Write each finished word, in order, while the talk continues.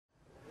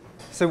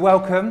So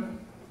welcome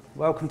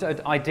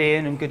to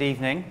Idean and good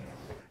evening.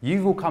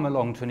 You've all come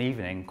along to an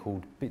evening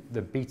called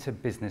the Beta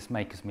Business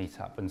Makers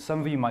Meetup, and some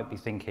of you might be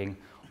thinking,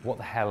 what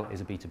the hell is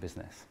a beta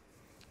business?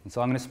 And so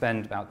I'm going to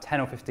spend about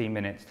 10 or 15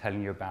 minutes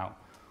telling you about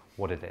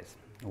what it is,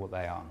 or what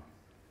they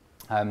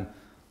are.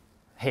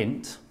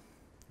 Hint,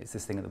 it's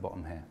this thing at the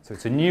bottom here. So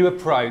it's a new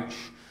approach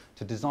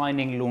to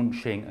designing,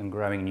 launching and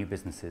growing new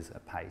businesses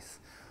at pace.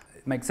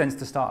 It makes sense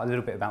to start a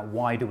little bit about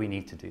why do we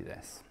need to do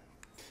this.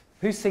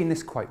 Who's seen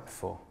this quote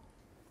before?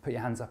 Put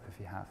your hands up if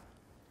you have.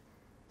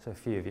 So a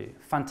few of you.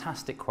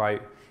 Fantastic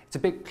quote. It's a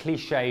bit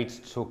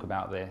cliched to talk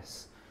about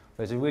this,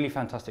 but it's a really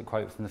fantastic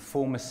quote from the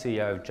former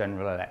CEO of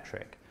General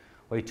Electric,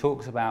 where he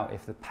talks about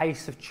if the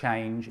pace of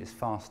change is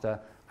faster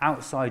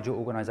outside your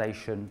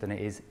organisation than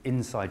it is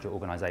inside your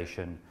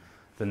organisation,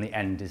 then the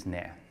end is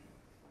near.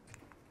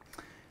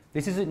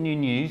 This isn't new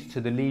news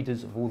to the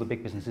leaders of all the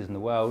big businesses in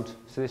the world.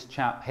 So this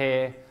chap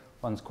here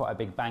runs quite a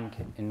big bank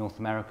in North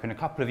America, and a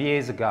couple of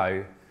years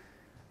ago,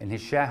 in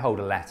his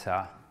shareholder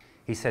letter,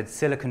 he said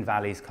Silicon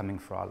Valley is coming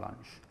for our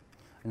lunch.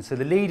 And so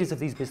the leaders of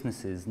these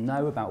businesses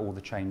know about all the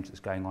change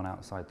that's going on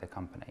outside their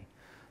company.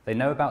 They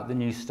know about the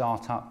new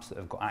startups that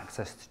have got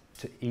access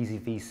to easy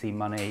VC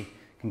money,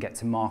 can get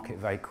to market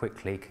very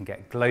quickly, can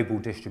get global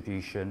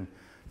distribution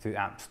through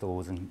app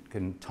stores and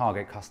can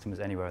target customers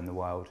anywhere in the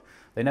world.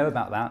 They know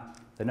about that.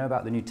 They know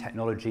about the new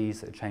technologies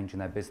that are changing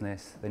their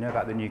business. They know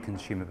about the new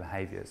consumer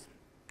behaviours.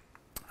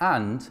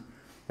 And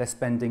they're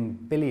spending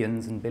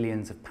billions and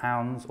billions of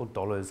pounds or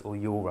dollars or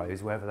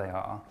euros, wherever they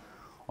are,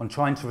 on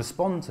trying to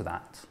respond to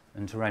that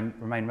and to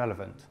remain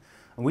relevant.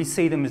 And we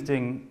see them as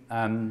doing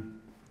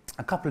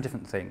a couple of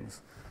different things.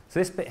 So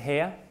this bit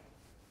here,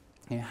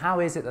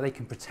 how is it that they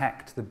can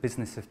protect the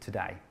business of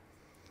today?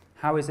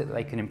 How is it that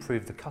they can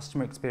improve the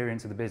customer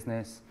experience of the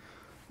business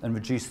and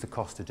reduce the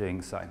cost of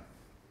doing so?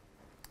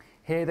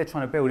 Here they're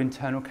trying to build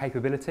internal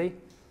capability,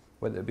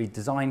 whether it be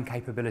design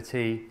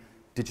capability,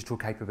 digital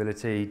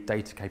capability,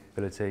 data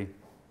capability.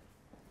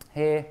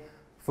 Here,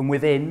 from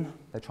within,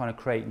 they're trying to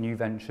create new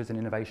ventures and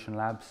innovation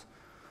labs.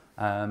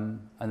 And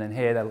then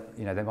here,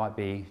 they might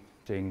be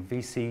doing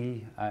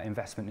VC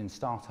investment in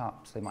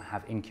startups. They might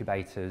have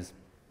incubators.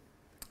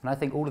 And I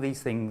think all of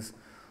these things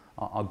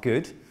are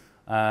good.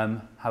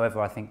 However,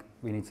 I think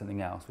we need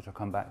something else, which I'll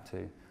come back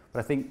to.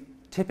 But I think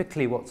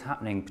typically what's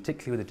happening,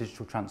 particularly with the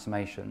digital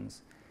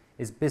transformations,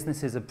 is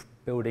businesses are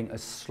building a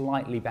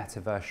slightly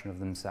better version of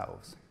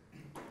themselves.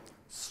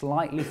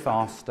 Slightly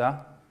faster,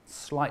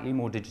 slightly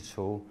more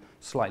digital,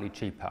 slightly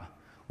cheaper,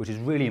 which is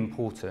really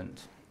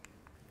important,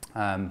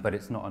 but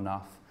it's not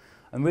enough.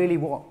 And really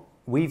what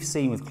we've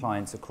seen with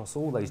clients across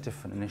all those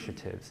different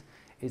initiatives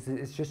is that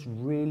it's just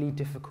really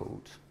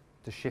difficult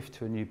to shift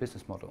to a new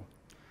business model.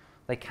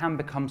 They can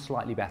become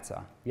slightly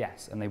better,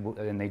 yes, and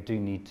they do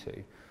need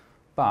to.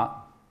 But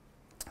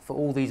for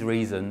all these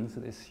reasons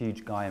that this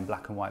huge guy in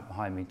black and white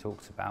behind me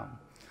talks about,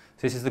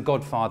 so this is the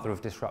godfather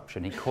of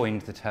disruption. He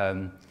coined the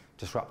term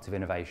disruptive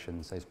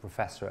innovation. So he's a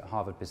professor at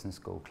Harvard Business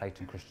School,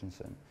 Clayton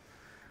Christensen.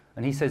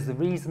 And he says the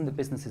reason that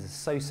businesses are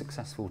so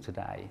successful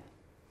today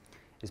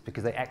is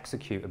because they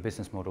execute a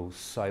business model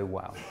so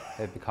well.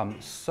 They've become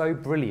so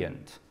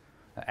brilliant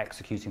at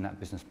executing that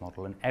business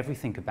model, and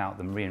everything about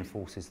them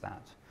reinforces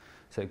that.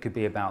 So it could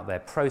be about their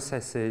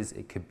processes,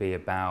 it could be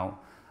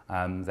about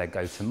their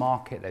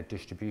go-to-market, their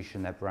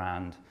distribution, their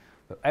brand,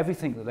 but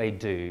everything that they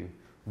do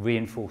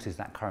reinforces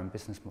that current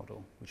business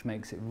model, which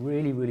makes it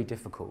really, really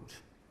difficult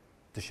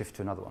to shift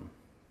to another one.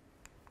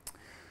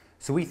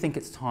 So we think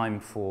it's time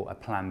for a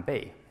plan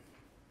B.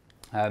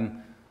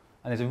 And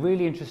there's a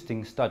really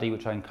interesting study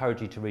which I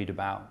encourage you to read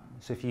about.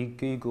 So if you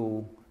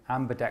Google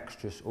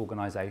ambidextrous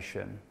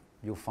organisation,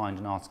 you'll find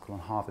an article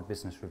on Harvard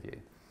Business Review.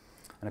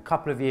 And a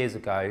couple of years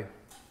ago,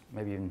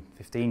 maybe even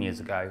 15 years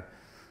ago,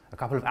 a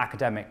couple of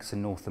academics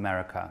in North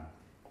America,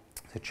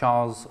 so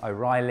Charles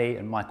O'Reilly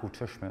and Michael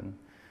Tushman,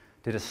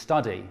 did a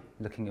study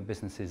looking at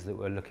businesses that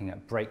were looking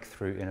at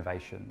breakthrough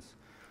innovations.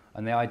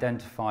 And they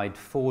identified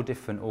 4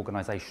 different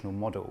organisational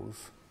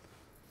models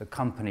that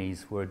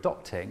companies were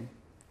adopting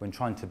when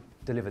trying to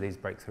deliver these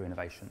breakthrough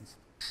innovations.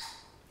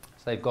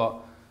 So they've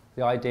got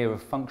the idea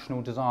of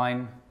functional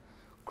design,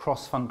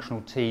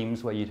 cross-functional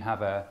teams where you'd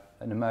have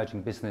an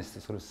emerging business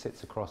that sort of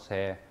sits across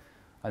here,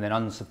 and then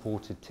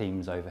unsupported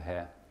teams over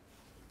here.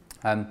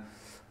 And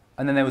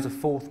then there was a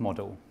 4th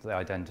model that they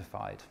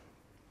identified.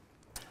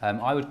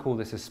 I would call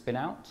this a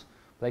spin-out.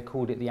 They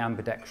called it the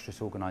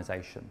ambidextrous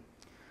organisation.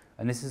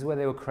 And this is where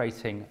they were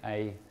creating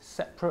a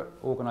separate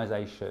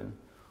organisation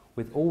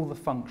with all the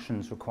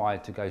functions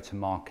required to go to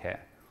market,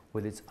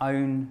 with its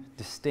own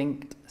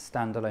distinct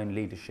standalone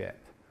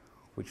leadership,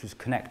 which was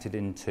connected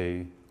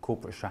into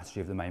corporate strategy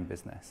of the main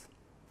business.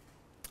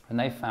 And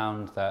they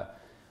found that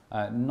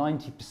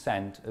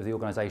 90% of the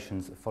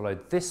organisations that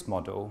followed this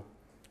model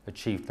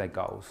achieved their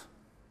goals,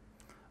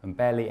 and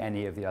barely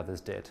any of the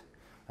others did.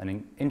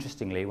 And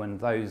interestingly, when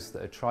those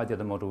that had tried the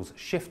other models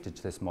shifted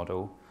to this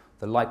model,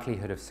 the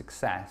likelihood of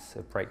success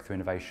of breakthrough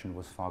innovation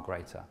was far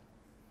greater.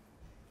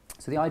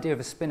 So the idea of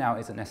a spin-out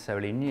isn't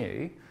necessarily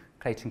new.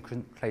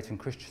 Clayton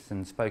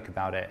Christensen spoke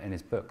about it in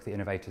his book, The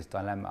Innovator's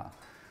Dilemma.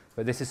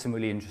 But this is some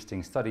really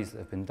interesting studies that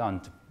have been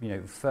done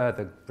to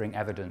further bring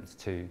evidence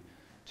to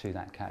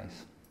that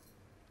case.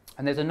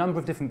 And there's a number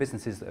of different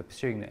businesses that are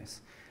pursuing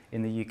this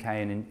in the UK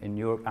and in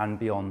Europe and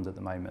beyond at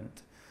the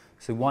moment.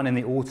 So one in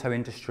the auto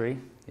industry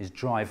is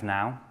Drive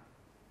Now.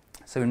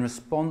 So in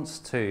response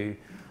to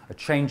a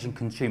change in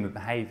consumer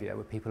behaviour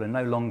where people are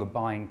no longer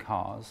buying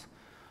cars,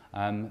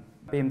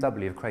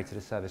 BMW have created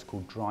a service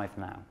called Drive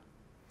Now.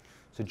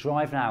 So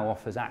Drive Now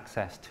offers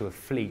access to a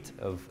fleet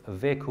of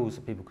vehicles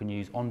that people can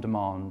use on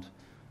demand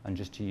and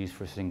just to use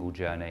for a single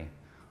journey.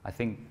 I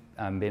think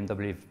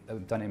BMW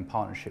have done it in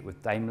partnership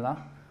with Daimler,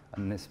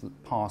 and this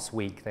past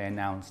week they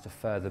announced a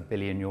further €1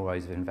 billion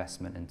of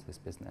investment into this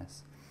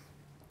business.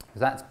 So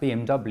that's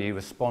BMW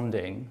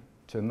responding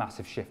to a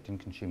massive shift in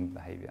consumer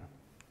behaviour.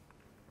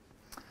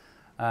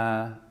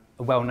 A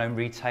well-known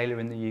retailer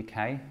in the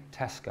UK,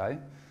 Tesco,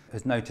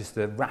 has noticed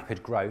the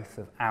rapid growth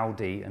of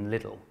Aldi and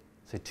Lidl,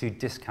 so two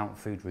discount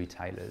food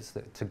retailers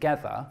that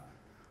together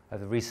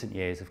over recent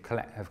years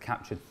have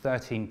captured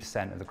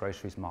 13% of the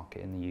groceries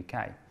market in the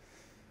UK.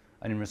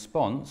 And in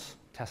response,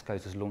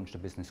 Tesco's has launched a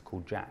business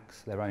called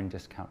Jack's, their own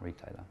discount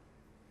retailer.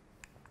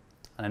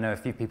 And I know a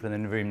few people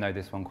in the room know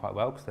this one quite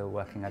well because they were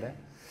working at it.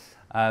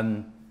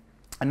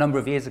 A number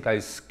of years ago,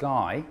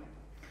 Sky,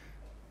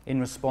 in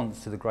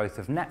response to the growth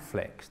of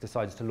Netflix,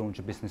 decided to launch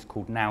a business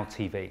called Now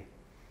TV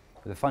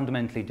with a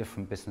fundamentally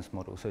different business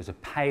model. So it's a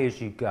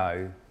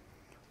pay-as-you-go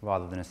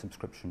rather than a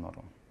subscription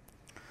model.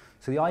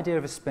 So the idea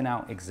of a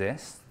spin-out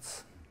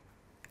exists,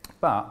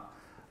 but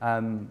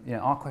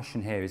our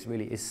question here is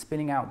really, is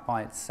spinning out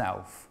by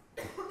itself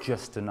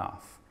just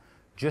enough?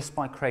 Just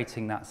by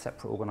creating that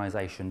separate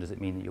organisation, does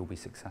it mean that you'll be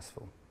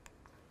successful?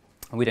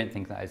 And we don't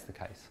think that is the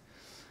case.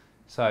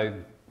 So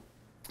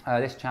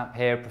this chap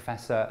here,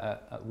 Professor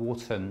at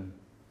Wharton,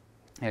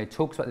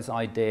 talks about this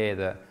idea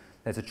that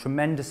there's a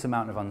tremendous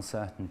amount of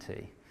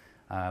uncertainty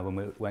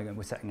when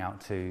we're setting out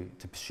to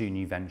pursue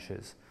new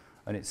ventures.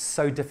 And it's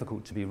so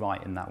difficult to be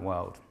right in that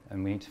world.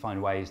 And we need to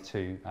find ways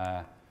to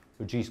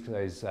reduce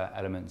those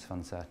elements of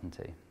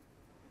uncertainty.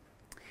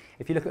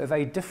 If you look at a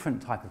very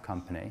different type of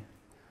company,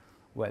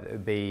 whether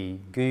it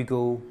be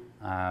Google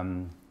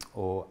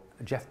or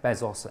Jeff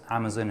Bezos at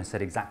Amazon has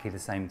said exactly the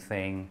same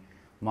thing,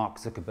 Mark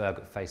Zuckerberg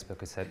at Facebook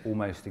has said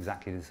almost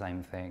exactly the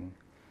same thing,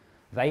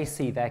 they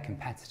see their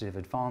competitive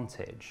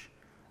advantage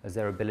as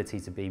their ability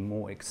to be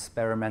more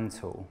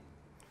experimental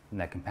than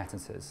their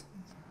competitors.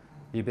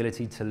 The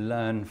ability to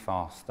learn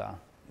faster.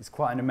 It's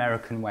quite an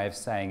American way of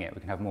saying it. We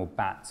can have more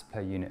bats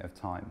per unit of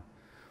time.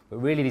 But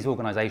really these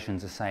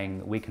organisations are saying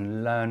that we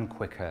can learn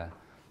quicker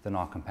than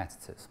our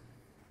competitors.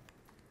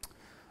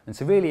 And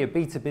so really a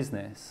beta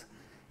business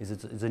is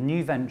a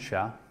new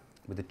venture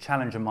with a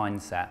challenger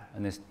mindset,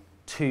 and there's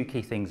two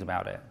key things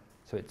about it.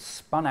 So it's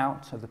spun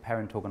out of the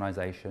parent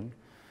organisation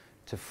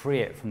to free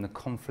it from the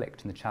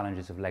conflict and the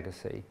challenges of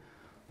legacy,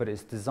 but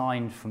it's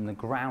designed from the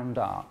ground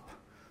up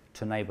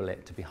to enable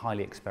it to be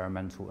highly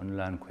experimental and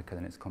learn quicker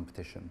than its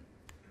competition.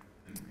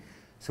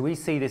 So we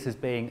see this as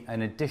being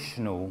an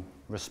additional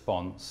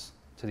response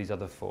to these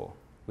other four.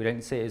 We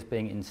don't see it as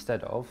being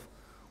instead of.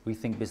 We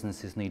think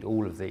businesses need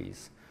all of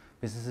these.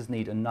 Businesses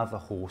need another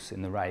horse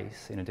in the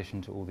race in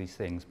addition to all these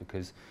things,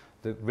 because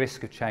the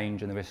risk of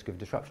change and the risk of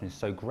disruption is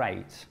so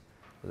great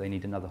that they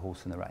need another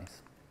horse in the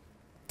race.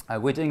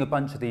 We're doing a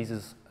bunch of these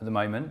at the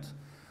moment.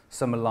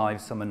 Some are live,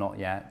 some are not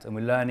yet, and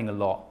we're learning a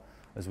lot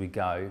as we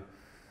go.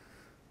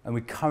 And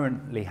we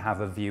currently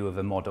have a view of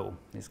a model.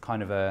 It's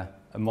kind of a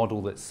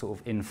model that's sort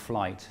of in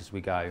flight as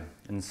we go.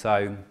 And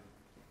so,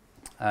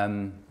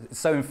 it's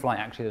so in flight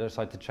actually that I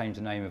decided to change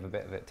the name of a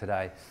bit of it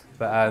today.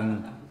 But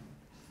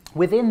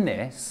within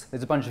this,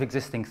 there's a bunch of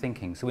existing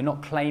thinking. So we're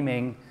not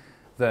claiming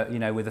that,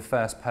 we're the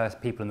first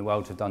people in the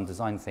world to have done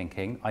design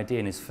thinking.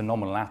 Idean is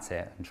phenomenal at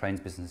it and trains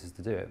businesses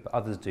to do it, but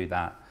others do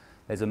that.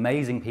 There's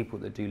amazing people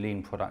that do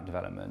lean product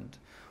development,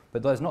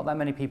 but there's not that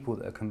many people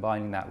that are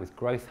combining that with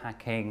growth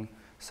hacking,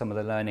 some of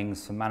the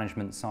learnings from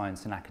management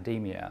science and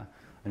academia,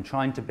 and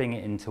trying to bring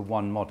it into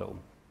one model.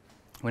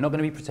 We're not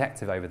going to be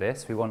protective over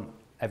this. We want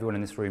everyone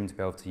in this room to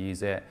be able to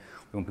use it.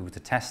 We want people to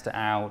test it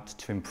out,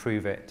 to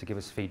improve it, to give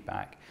us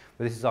feedback.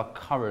 But this is our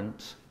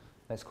current,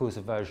 let's call this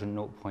a version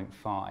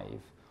 0.5,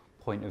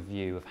 point of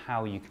view of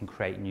how you can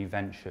create new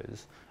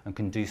ventures and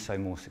can do so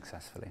more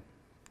successfully.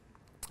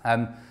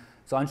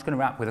 So I'm just going to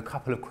wrap with a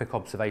couple of quick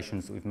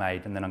observations that we've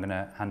made, and then I'm going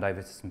to hand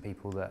over to some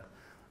people that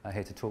are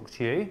here to talk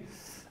to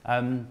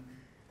you.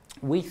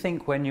 We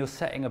think when you're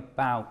setting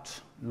about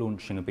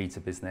launching a beta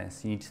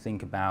business, you need to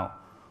think about,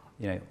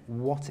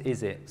 what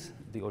is it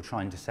that you're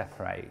trying to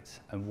separate,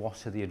 and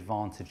what are the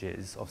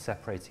advantages of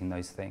separating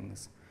those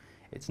things?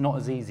 It's not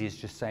as easy as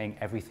just saying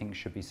everything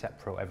should be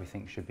separate,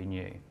 everything should be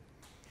new.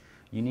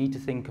 You need to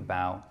think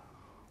about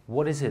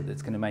what is it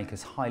that's going to make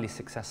us highly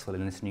successful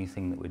in this new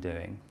thing that we're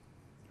doing,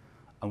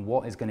 and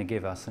what is going to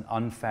give us an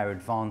unfair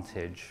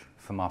advantage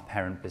from our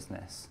parent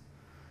business.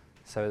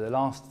 So at the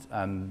last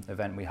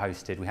event we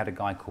hosted, we had a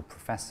guy called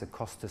Professor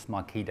Kostas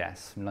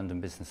Markides from London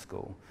Business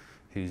School,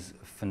 who's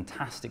a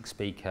fantastic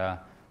speaker,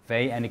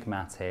 very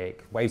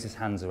enigmatic, waves his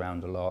hands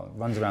around a lot,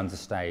 runs around the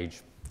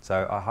stage.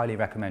 So I highly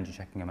recommend you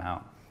checking him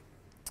out.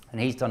 And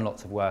he's done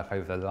lots of work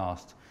over the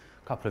last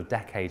couple of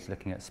decades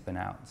looking at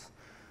spin-outs.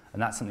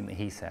 And that's something that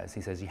he says.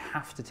 He says you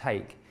have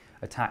to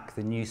attack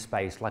the new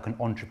space like an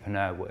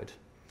entrepreneur would.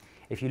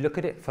 If you look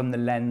at it from the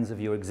lens of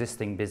your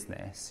existing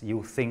business,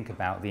 you'll think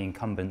about the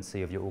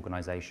incumbency of your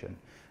organization.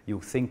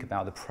 You'll think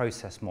about the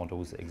process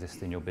models that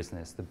exist in your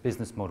business, the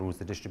business models,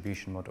 the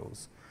distribution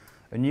models.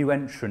 A new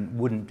entrant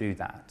wouldn't do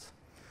that.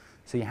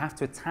 So you have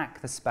to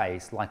attack the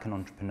space like an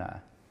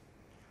entrepreneur.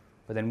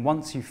 But then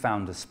once you've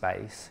found a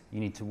space, you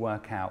need to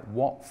work out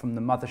what from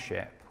the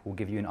mothership will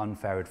give you an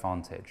unfair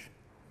advantage.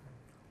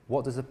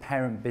 What does a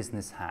parent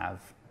business have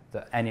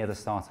that any other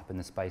startup in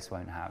the space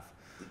won't have?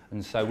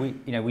 And so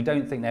we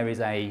don't think there is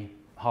a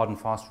hard and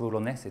fast rule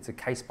on this. It's a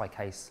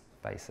case-by-case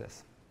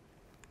basis.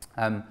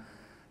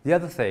 The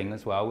other thing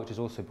as well, which is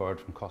also borrowed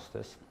from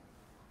Costas,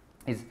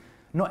 is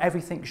not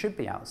everything should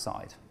be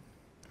outside.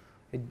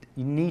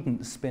 You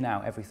needn't spin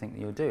out everything that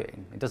you're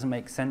doing. It doesn't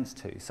make sense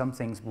to. Some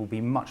things will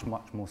be much,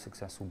 much more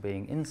successful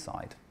being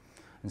inside.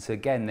 And so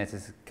again, there's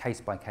this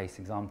case-by-case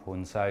example.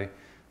 And so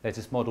there's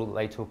this model that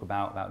they talk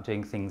about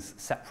doing things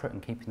separate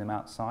and keeping them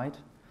outside.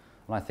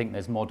 And I think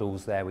there's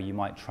models there where you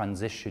might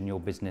transition your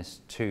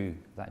business to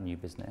that new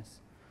business.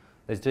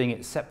 There's doing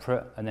it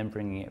separate and then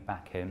bringing it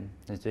back in.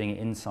 There's doing it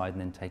inside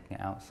and then taking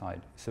it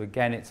outside. So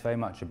again, it's very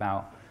much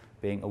about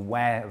being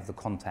aware of the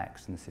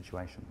context and the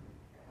situation.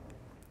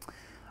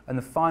 And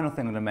the final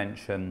thing I'm going to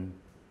mention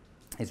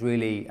is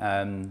really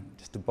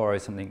just to borrow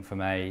something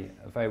from a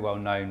very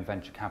well-known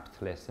venture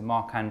capitalist. So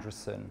Mark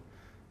Andreessen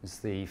is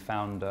the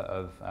founder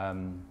of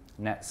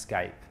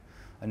Netscape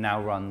and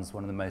now runs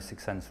one of the most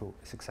successful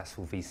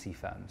VC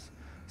firms.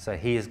 So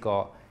he has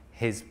got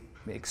his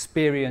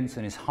experience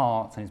and his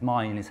heart and his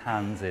mind and his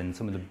hands in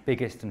some of the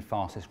biggest and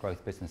fastest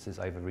growth businesses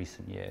over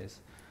recent years.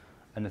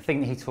 And the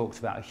thing that he talks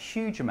about a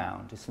huge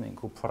amount is something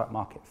called product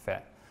market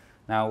fit.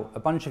 Now, a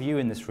bunch of you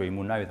in this room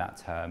will know that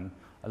term.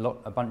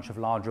 A bunch of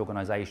large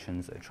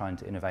organizations that are trying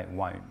to innovate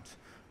won't.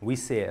 We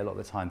see it a lot of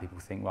the time. People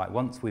think, right,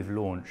 once we've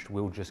launched,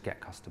 we'll just get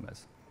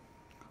customers.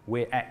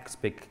 We're X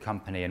big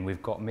company and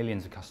we've got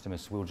millions of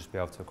customers, so we'll just be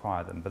able to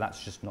acquire them. But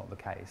that's just not the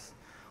case.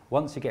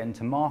 Once you get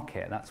into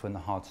market, that's when the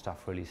hard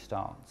stuff really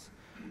starts.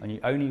 And you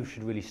only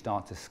should really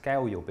start to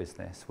scale your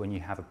business when you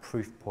have a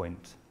proof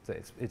point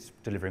that it's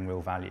delivering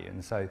real value.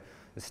 And so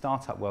the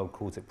startup world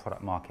calls it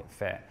product market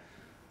fit.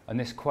 And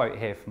this quote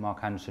here from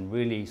Mark Andreessen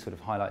really sort of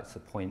highlights the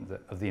point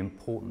of the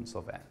importance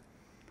of it.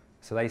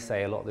 So they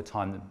say a lot of the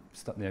time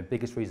the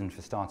biggest reason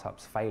for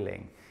startups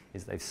failing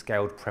is they've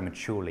scaled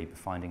prematurely by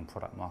finding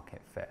product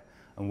market fit.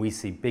 And we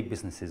see big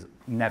businesses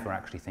never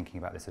actually thinking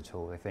about this at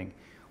all. They think,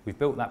 we've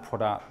built that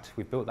product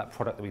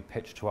that we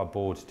pitched to our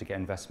board to get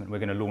investment, we're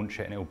going to launch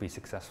it and it will be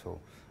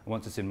successful. And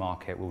once it's in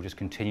market, we'll just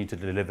continue to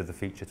deliver the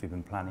features we've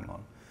been planning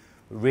on.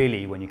 But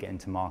really, when you get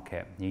into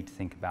market, you need to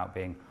think about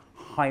being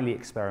highly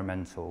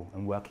experimental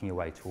and working your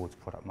way towards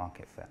product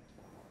market fit.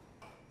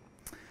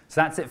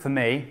 So that's it for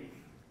me,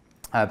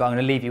 but I'm going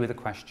to leave you with a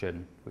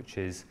question, which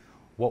is,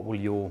 what will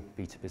your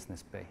beta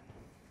business be?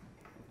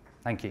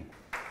 Thank you.